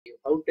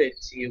how to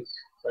execute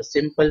a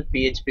simple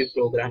PHP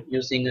program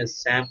using a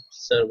XAMPP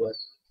server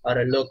or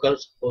a local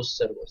host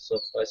server. So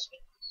first,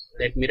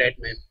 let me write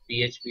my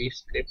PHP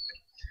script.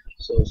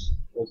 So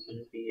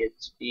open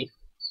PHP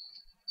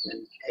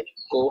and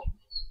echo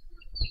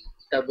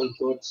double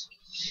quotes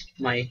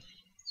my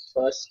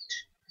first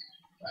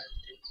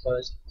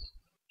first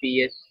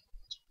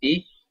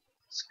PHP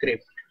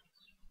script.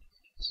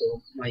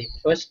 So my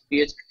first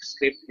PHP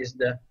script is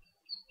the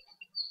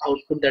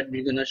output that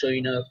we're gonna show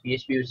in a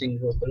PHP using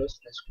localhost.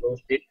 Let's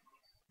close it.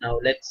 Now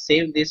let's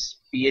save this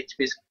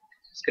PHP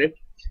script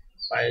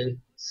file.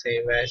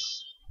 Save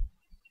as.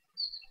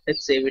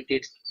 Let's save it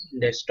in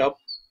desktop.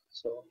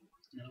 So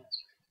now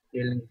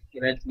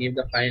let's give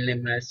the file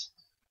name as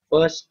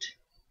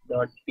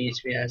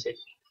first.php as it.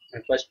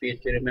 My first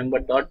PHP. Remember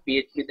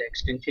 .php the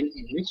extension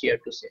in which you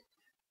have to save.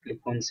 Click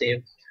on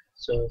save.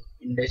 So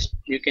in this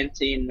you can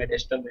see in my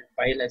desktop a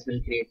file has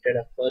been created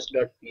a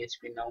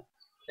first.php. Now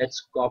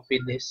let's copy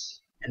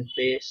this and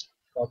paste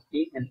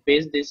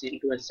this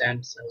into a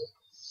XAMPP server.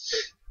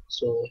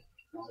 So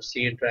now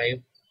C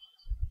drive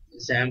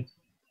XAMPP,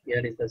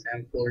 here is the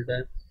XAMPP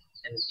folder,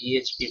 and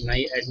PHP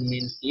my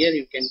admin. Here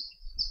you can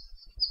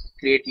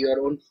create your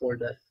own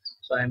folder.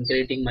 So I am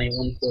creating my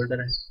own folder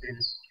and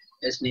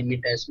let's name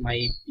it as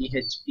my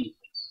PHP.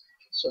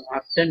 So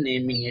after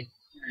naming it,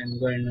 I am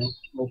going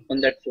to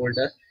open that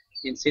folder,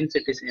 and since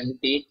it is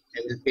empty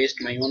I will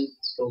paste my own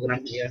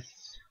program here.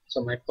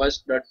 So my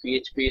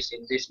first.php is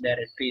in this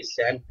directory is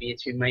XAMPP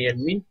PHP my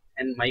admin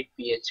and my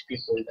PHP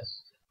folder.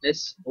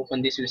 Let's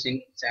open this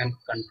using XAMPP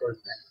control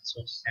panel.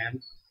 So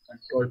XAMPP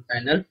control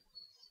panel.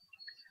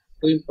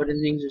 Two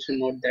important things you should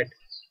note that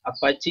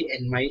Apache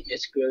and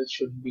MySQL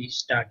should be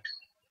start.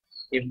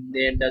 If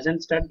they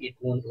doesn't start, it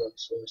won't work.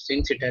 So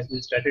since it has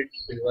been started,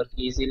 it will work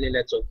easily.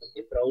 Let's open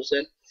the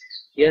browser.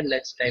 Here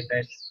let's type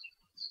as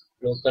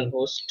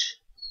localhost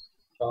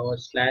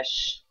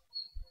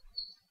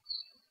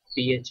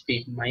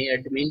 /php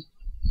myadmin,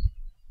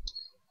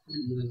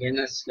 and again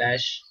a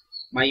slash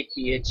my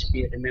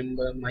PHP.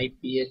 Remember my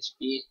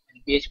PHP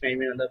and PHP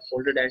admin are the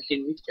folder directory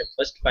in which the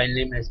first file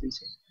name has been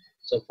saved.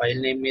 So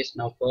file name is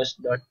now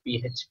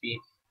first.php.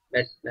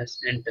 Let's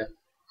enter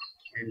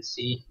and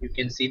see. You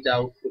can see the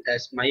output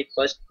as my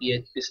first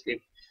PHP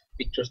script,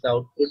 which was the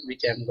output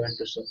which I am going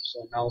to show.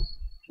 So now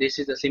this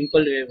is a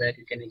simple way where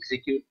you can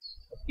execute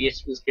a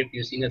PHP script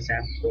using a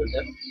XAMPP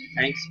folder.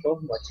 Thanks for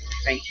watching.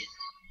 Thank you.